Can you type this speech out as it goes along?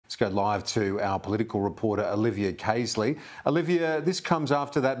go live to our political reporter, Olivia Caisley. Olivia, this comes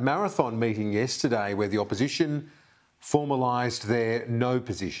after that marathon meeting yesterday where the opposition formalised their no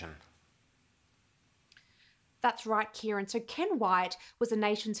position. That's right, Kieran. So Ken Wyatt was the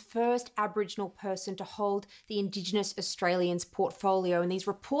nation's first Aboriginal person to hold the Indigenous Australians portfolio. And these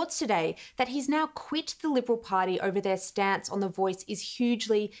reports today that he's now quit the Liberal Party over their stance on the voice is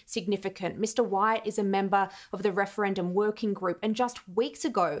hugely significant. Mr. Wyatt is a member of the Referendum Working Group and just weeks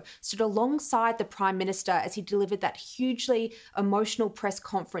ago stood alongside the Prime Minister as he delivered that hugely emotional press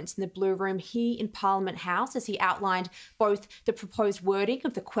conference in the Blue Room here in Parliament House as he outlined both the proposed wording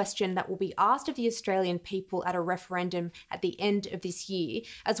of the question that will be asked of the Australian people at a referendum at the end of this year,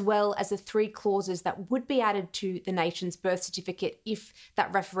 as well as the 3 clauses that would be added to the nation's birth certificate if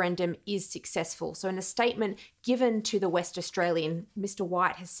that referendum is successful. So in a statement given to the West Australian, Mr.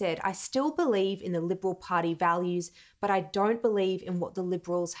 Wyatt has said, "I still believe in the Liberal Party values, but I don't believe in what the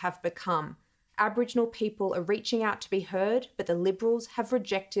Liberals have become. Aboriginal people are reaching out to be heard, but the Liberals have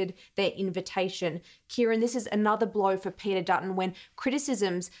rejected their invitation." Kieran, this is another blow for Peter Dutton when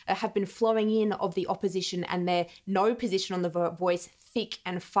criticisms have been flowing in of the opposition and their no position on the voice thick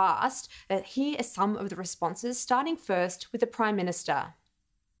and fast. Here are some of the responses, starting first with the Prime Minister.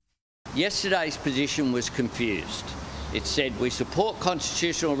 Yesterday's position was confused. It said we support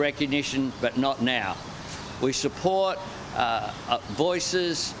constitutional recognition, but not now. We support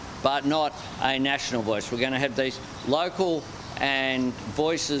voices, but not a national voice. We're going to have these local and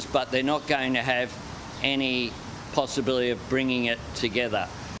voices, but they're not going to have any possibility of bringing it together.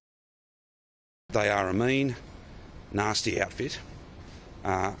 They are a mean, nasty outfit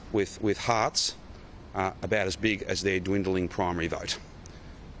with hearts about as big as their dwindling primary vote.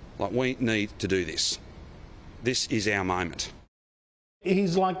 Like, we need to do this. This is our moment.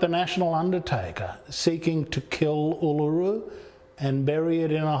 He's like the national undertaker, seeking to kill Uluru and bury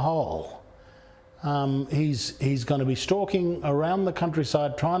it in a hole. He's going to be stalking around the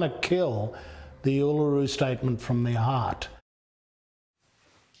countryside trying to kill the Uluru Statement from the heart.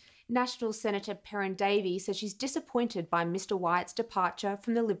 National Senator Perrin Davies says she's disappointed by Mr. Wyatt's departure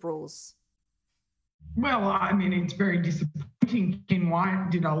from the Liberals. Well, I mean, it's very disappointing. Ken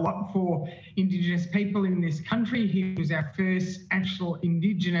Wyatt did a lot for Indigenous people in this country. He was our first actual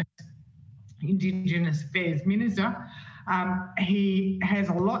Indigenous Affairs Minister. He has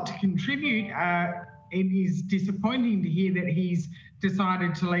a lot to contribute. It is disappointing to hear that he's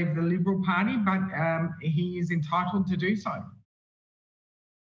decided to leave the Liberal Party, but he is entitled to do so.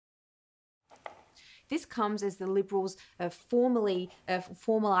 This comes as the Liberals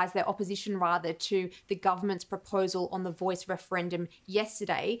formalised their opposition to the government's proposal on the voice referendum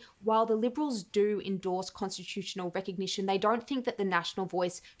yesterday. While the Liberals do endorse constitutional recognition, they don't think that the national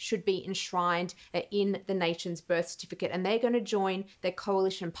voice should be enshrined in the nation's birth certificate, and they're going to join their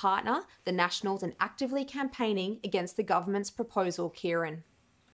coalition partner, the Nationals, in actively campaigning against the government's proposal, Kieran.